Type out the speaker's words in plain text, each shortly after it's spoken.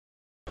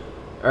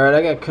Alright,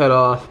 I got cut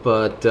off,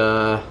 but,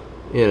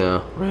 you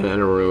know, ran out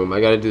of room. I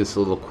gotta do this a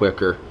little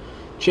quicker.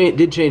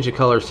 Did change the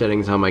color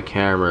settings on my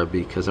camera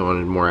because I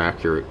wanted more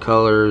accurate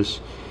colors.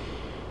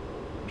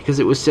 Because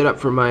it was set up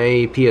for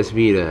my PS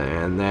Vita,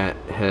 and that,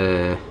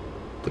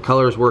 the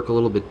colors work a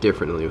little bit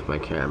differently with my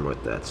camera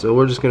with that. So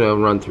we're just gonna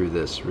run through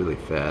this really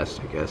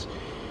fast, I guess.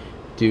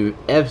 Do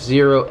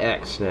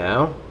F0X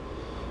now.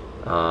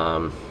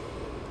 La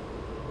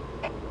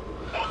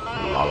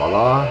la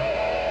la.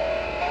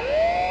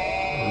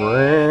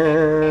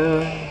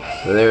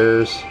 So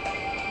there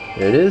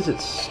it is.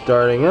 It's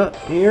starting up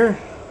here,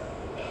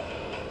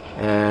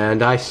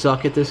 and I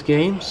suck at this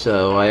game,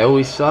 so I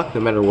always suck no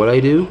matter what I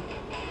do.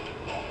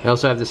 I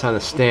also have this on a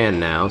stand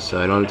now,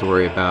 so I don't have to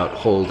worry about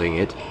holding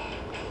it.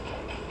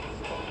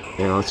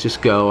 You know, let's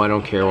just go. I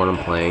don't care what I'm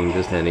playing,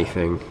 just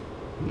anything.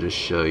 I'll just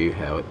show you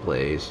how it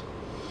plays.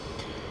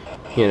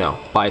 You know,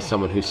 by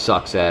someone who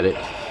sucks at it.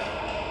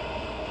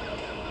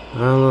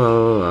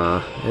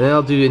 And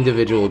I'll do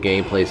individual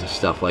gameplays and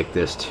stuff like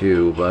this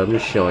too, but I'm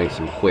just showing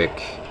some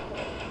quick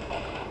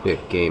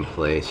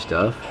gameplay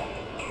stuff.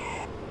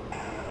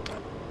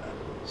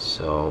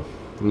 So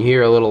you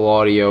hear a little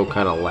audio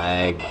kind of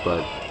lag,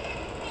 but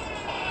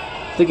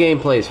the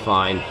gameplay is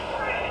fine.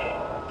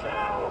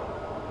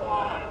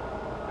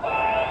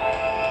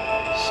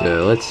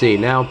 So let's see.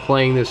 Now I'm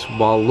playing this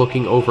while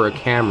looking over a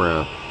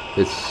camera.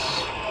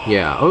 It's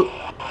yeah. Oh,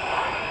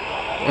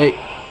 hey.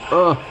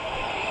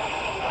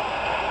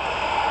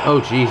 Oh,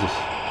 Jesus.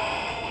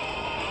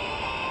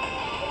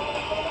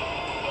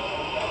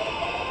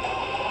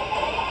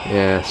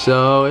 Yeah,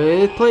 so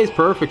it plays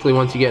perfectly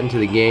once you get into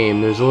the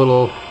game. There's a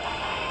little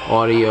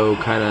audio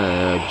kind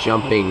of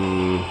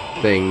jumping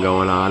thing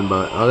going on,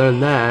 but other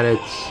than that,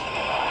 it's,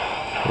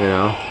 you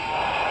know,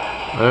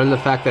 other than the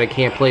fact that I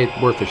can't play it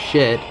worth a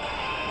shit,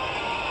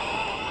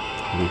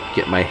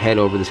 get my head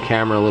over this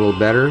camera a little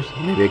better,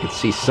 maybe I could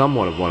see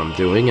somewhat of what I'm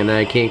doing, and then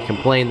I can't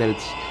complain that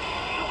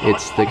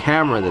it's the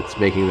camera that's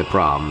making the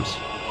problems.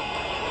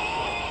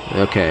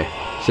 Okay,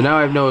 so now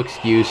I have no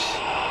excuse.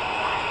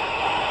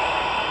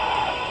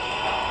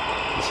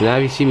 So now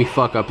if you see me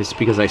fuck up, it's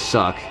because I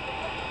suck.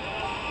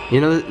 You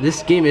know,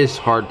 this game is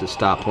hard to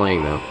stop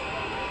playing, though.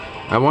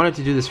 I wanted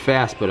to do this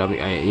fast, but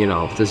you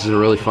know, this is a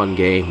really fun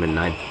game, and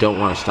I don't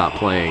want to stop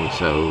playing,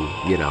 so,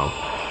 you know.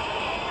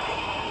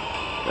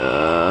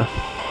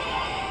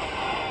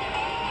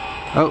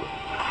 Oh.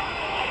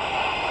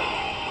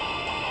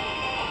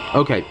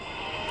 Okay.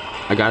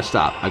 I gotta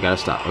stop. Okay.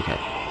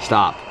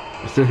 Stop.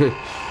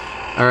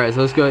 Alright,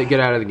 so let's go get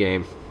out of the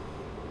game.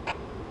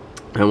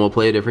 And we'll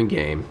play a different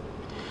game.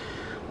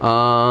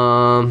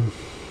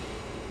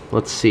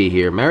 Let's see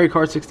here. Mario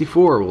Kart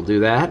 64, we'll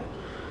do that.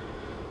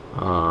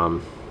 La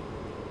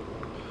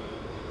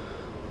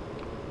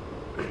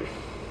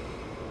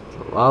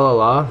la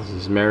la. This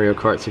is Mario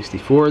Kart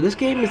 64. This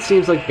game, it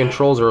seems like the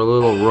controls are a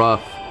little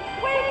rough.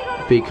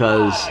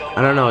 Because,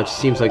 I don't know, it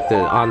seems like the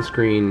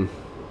on-screen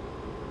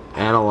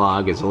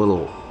analog is a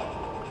little,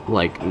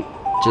 like,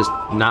 just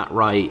not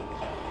right.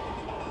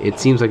 It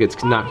seems like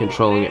it's not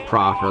controlling it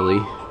properly.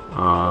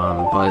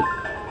 But,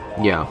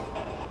 yeah.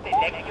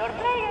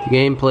 The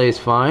gameplay is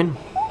fine.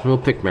 We'll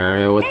pick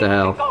Mario, what the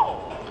hell.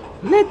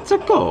 Let's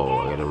go!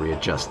 I gotta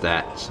readjust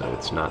that so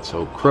it's not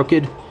so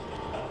crooked.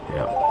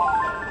 Yeah.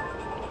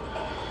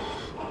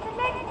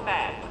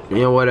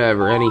 Yeah,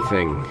 whatever,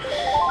 anything.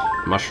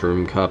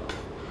 Mushroom Cup.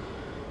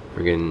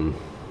 Friggin'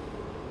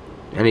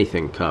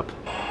 anything cup.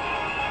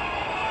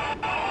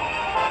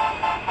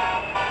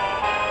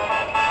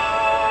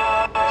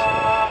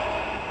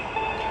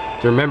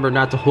 So remember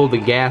not to hold the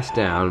gas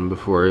down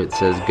before it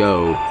says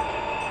go.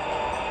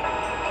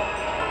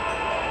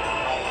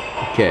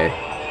 Okay.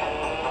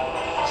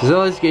 So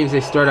all these games, they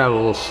start out a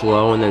little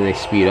slow and then they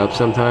speed up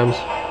sometimes.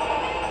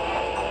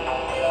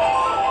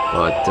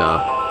 But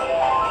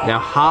now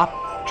hop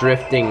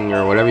drifting,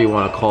 or whatever you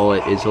want to call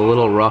it, is a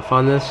little rough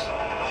on this.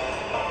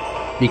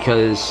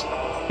 Because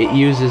it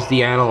uses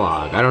the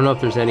analog. I don't know if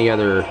there's any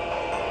other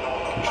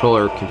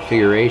controller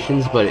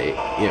configurations, but it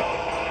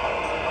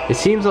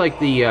seems like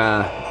the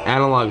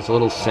analog is a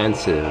little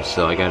sensitive,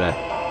 so I gotta,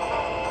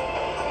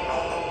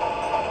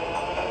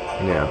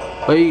 yeah.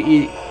 But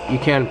you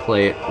can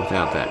play it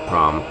without that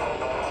problem.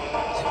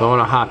 So if I want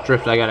to hop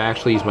drift, I gotta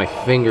actually use my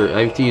finger.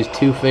 I have to use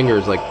two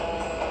fingers, like,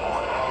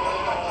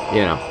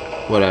 you know,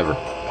 whatever.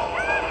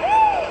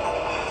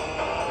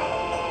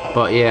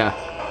 But yeah.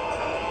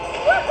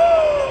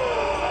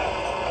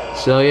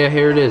 So yeah,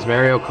 here it is,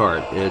 Mario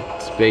Kart.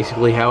 It's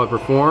basically how it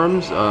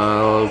performs.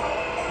 Now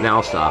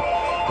I'll stop.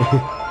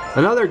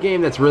 Another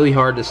game that's really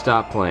hard to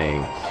stop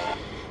playing.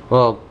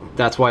 Well,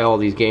 that's why all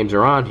these games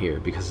are on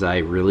here, because I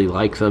really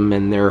like them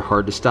and they're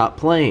hard to stop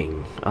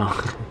playing.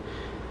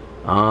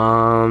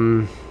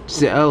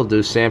 I'll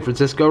do San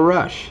Francisco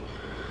Rush.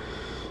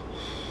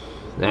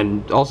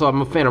 And also,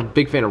 I'm a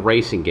big fan of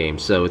racing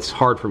games, so it's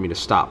hard for me to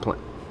stop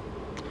playing.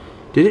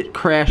 Did it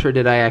crash or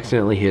did I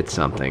accidentally hit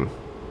something?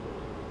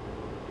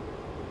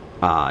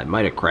 It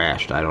might have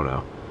crashed, I don't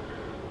know.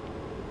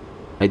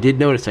 I did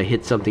notice I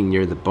hit something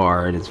near the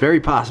bar, and it's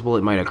very possible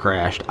it might have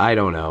crashed. I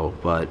don't know,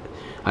 but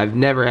I've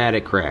never had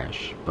it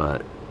crash.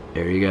 But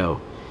there you go.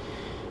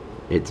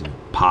 It's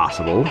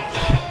possible.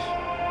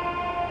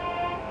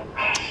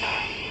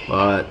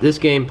 But this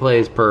game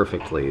plays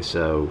perfectly,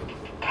 so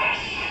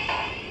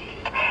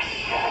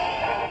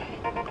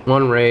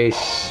one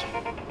race.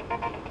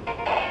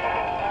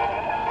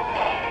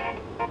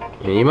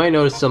 And you might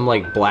notice some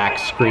like black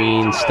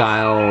screen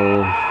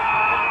style,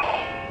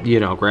 you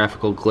know,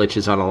 graphical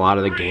glitches on a lot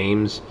of the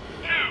games,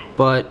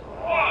 but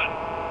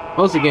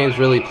most of the games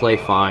really play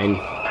fine.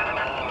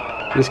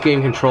 This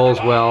game controls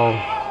well.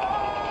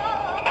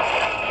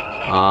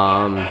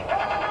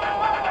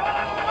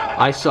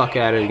 I suck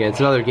at it again. It's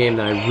another game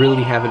that I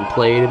really haven't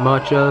played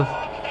much of,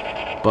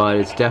 but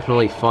it's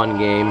definitely a fun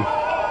game.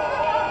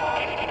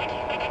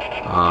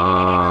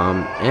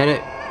 And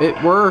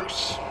it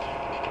works.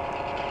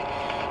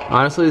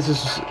 Honestly, this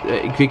is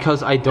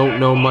because I don't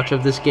know much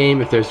of this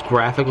game. If there's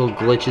graphical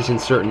glitches in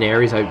certain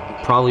areas, I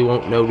probably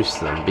won't notice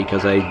them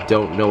because I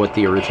don't know what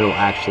the original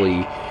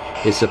actually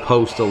is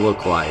supposed to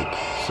look like.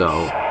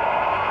 So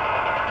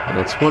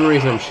that's one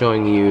reason I'm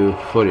showing you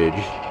footage.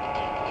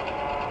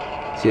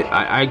 See,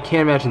 I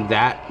can't imagine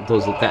that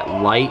that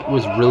light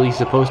was really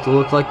supposed to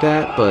look like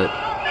that, but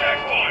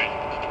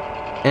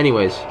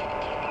anyways,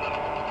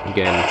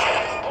 again,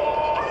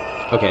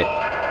 okay.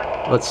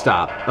 Let's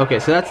stop. Okay,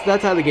 so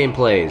that's how the game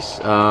plays.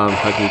 If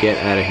I can get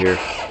out of here.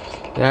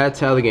 That's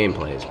how the game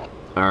plays.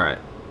 Alright.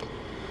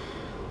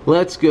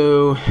 Let's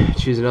go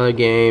choose another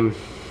game.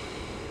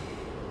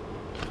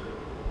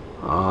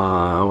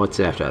 What's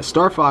after that?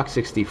 Star Fox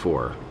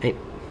 64. Hey.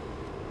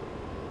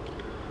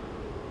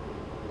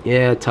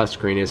 Yeah,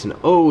 touchscreen isn't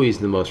always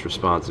the most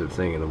responsive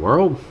thing in the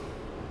world.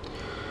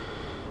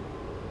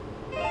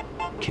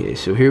 Okay,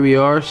 so here we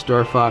are,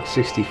 Star Fox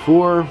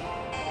 64.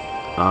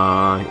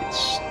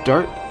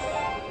 Start.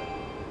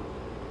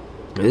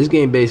 This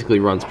game basically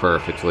runs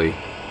perfectly.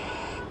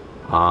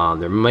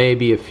 There may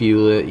be a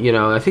few, you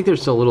know, I think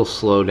there's a little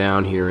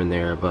slowdown here and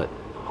there, but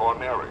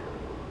Corneria,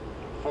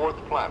 fourth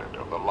planet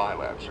of the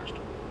Lilat system.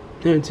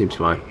 Yeah, it seems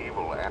fine.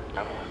 Evil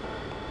animal.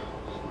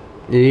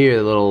 You hear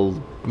a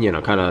little, you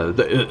know, kind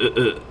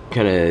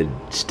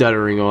of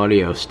stuttering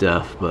audio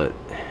stuff, but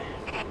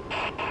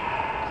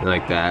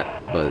like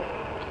that. But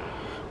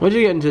once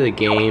you get into the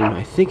game,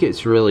 I think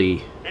it's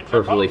really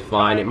perfectly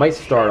fine. It might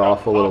start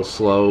off a little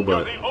slow,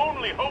 but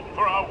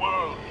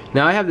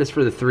now I have this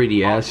for the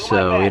 3DS,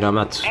 so you know I'm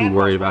not too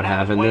worried about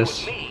having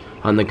this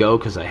on the go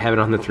because I have it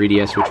on the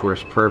 3DS, which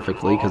works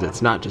perfectly because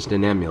it's not just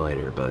an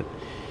emulator. But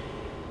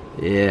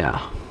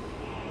yeah,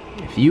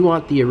 if you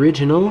want the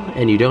original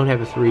and you don't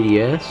have a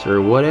 3DS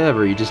or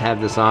whatever, you just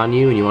have this on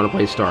you and you want to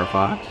play Star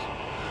Fox.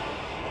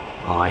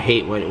 Oh, I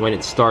hate when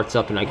it starts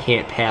up and I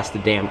can't pass the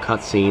damn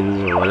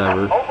cutscenes or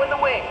whatever. Open the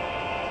wing.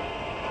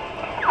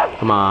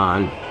 Come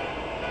on.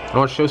 I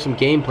want to show some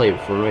gameplay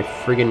before my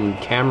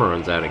friggin' camera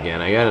runs out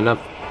again. I got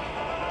enough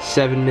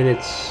 7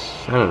 minutes.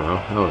 I don't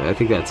know. Oh, I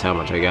think that's how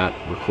much I got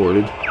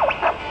recorded. Check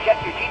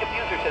your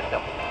G-diffuser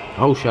system.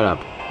 Oh, shut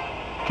up.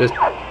 Just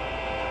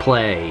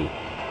play.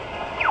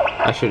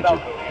 I should have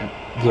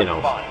just, you know,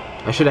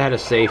 I should have had a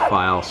save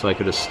file so I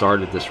could have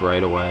started this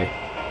right away.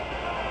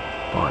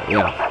 But,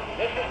 yeah.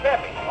 Mission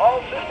Peppy.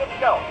 All systems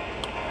go.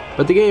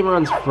 But the game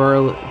runs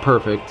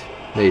perfect,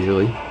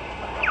 basically.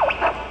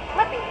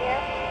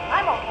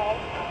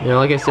 You know,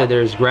 like I said,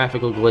 there's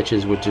graphical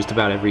glitches with just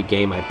about every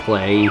game I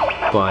play,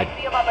 but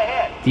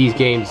these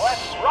games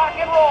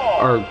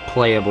are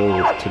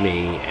playable to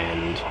me,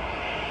 and,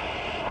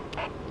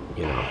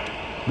 you know,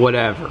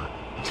 whatever.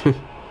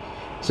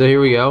 So here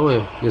we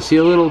go. You'll see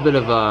a little bit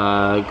of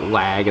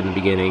lag in the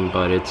beginning,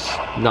 but it's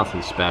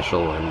nothing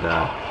special, and,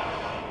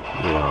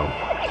 you know,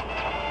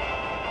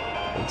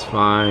 it's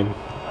fine.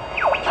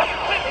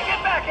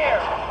 Get back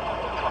here!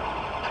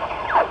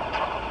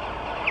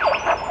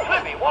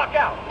 Walk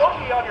out. Don't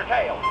be on your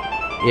tail.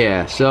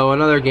 Yeah, so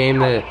another game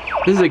that...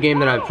 This is a game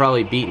that I've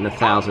probably beaten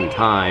 1,000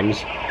 times.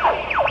 Hey,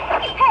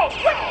 what's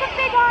the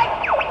big eye?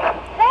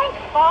 Thanks,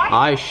 boss.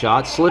 I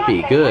shot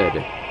Slippy.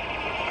 Good.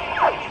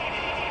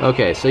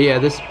 Okay, so yeah,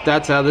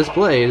 that's how this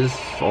plays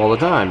all the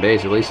time,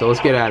 basically. So let's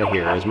get out of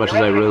here. As much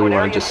as I really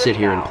want to just sit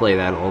here and play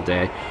that all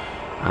day,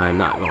 I'm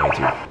not going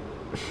to.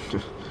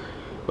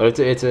 But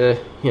it's a,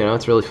 you know,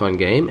 it's a really fun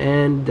game,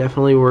 and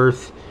definitely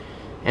worth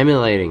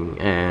emulating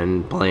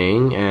and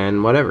playing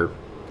and whatever.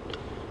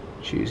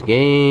 Choose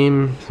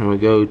game, and we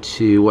go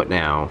to what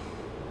now?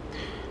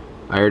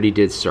 I already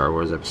did Star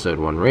Wars Episode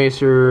 1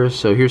 Racer,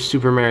 so here's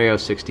Super Mario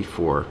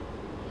 64.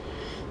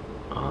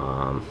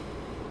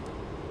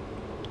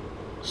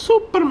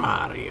 Super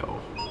Mario.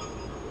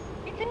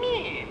 It's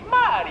me,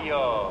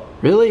 Mario.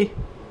 Really?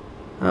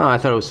 Oh, I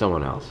thought it was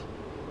someone else.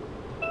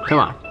 Come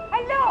on.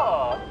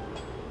 Hello.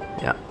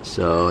 Yeah,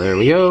 so there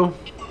we go.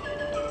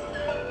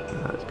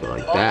 Let's go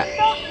like that.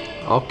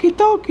 Okie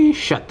dokie,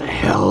 shut the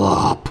hell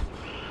up.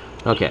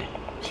 Okay.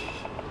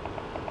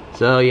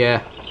 So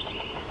yeah.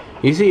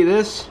 You see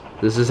this?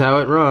 This is how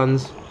it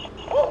runs.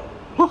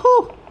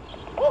 Woohoo!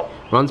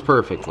 Runs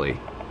perfectly.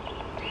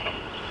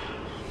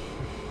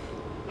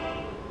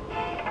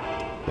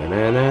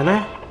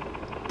 Da-na-na-na.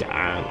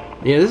 Da.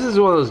 Yeah, this is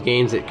one of those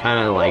games that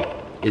kind of like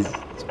is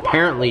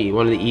apparently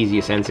one of the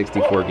easiest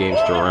N64 games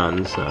to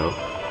run, so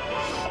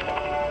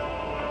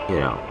you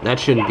know, that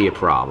shouldn't be a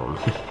problem.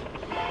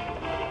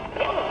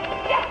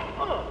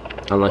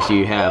 Unless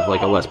you have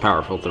like a less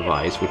powerful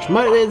device, which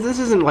this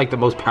isn't like the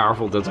most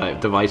powerful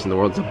device in the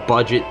world. It's a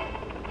budget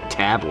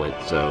tablet,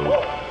 so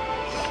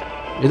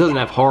it doesn't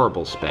have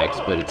horrible specs,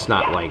 but it's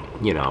not like,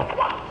 you know,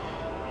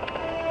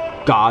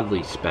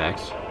 godly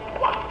specs.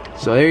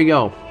 So there you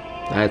go.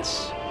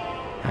 That's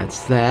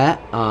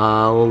that.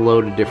 We'll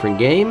load a different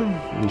game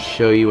and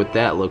show you what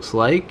that looks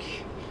like.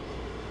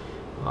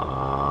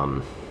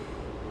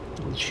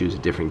 Let's choose a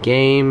different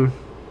game.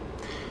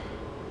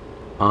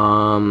 What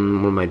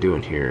am I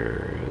doing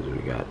here? We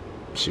got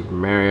Super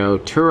Mario,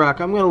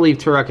 Turok. I'm gonna leave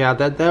Turok out.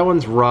 That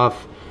one's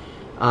rough.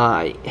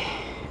 I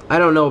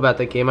don't know about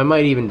that game. I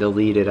might even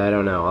delete it. I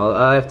don't know.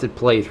 I'll have to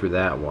play through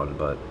that one.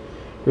 But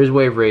here's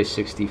Wave Race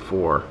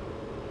 64.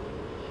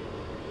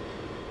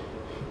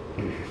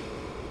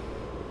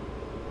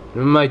 I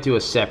might do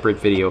a separate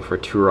video for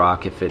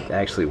Turok if it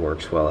actually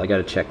works well. I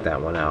gotta check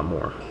that one out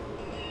more.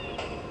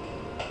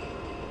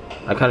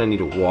 I kind of need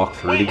to walk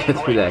through to get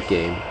through that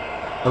game.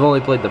 I've only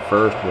played the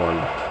first one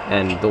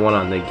and the one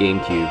on the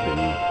GameCube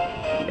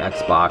and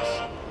Xbox.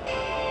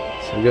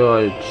 So we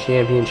go to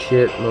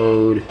championship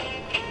mode.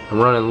 I'm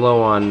running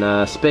low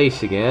on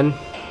space again,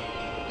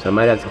 so I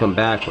might have to come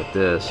back with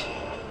this.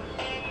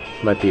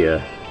 This might be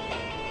a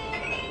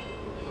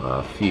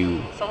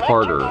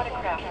few-parter.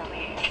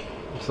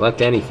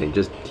 Select anything,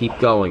 just keep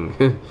going,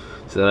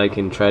 so that I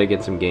can try to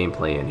get some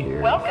gameplay in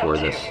here before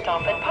this.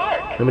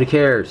 Nobody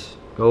cares.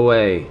 Go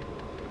away.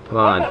 Come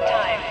on.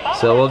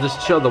 So we'll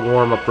just show the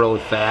warm-up really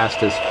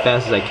fast as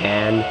I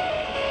can.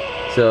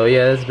 So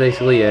yeah, that's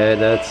basically it.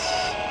 This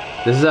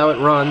is how it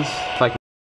runs.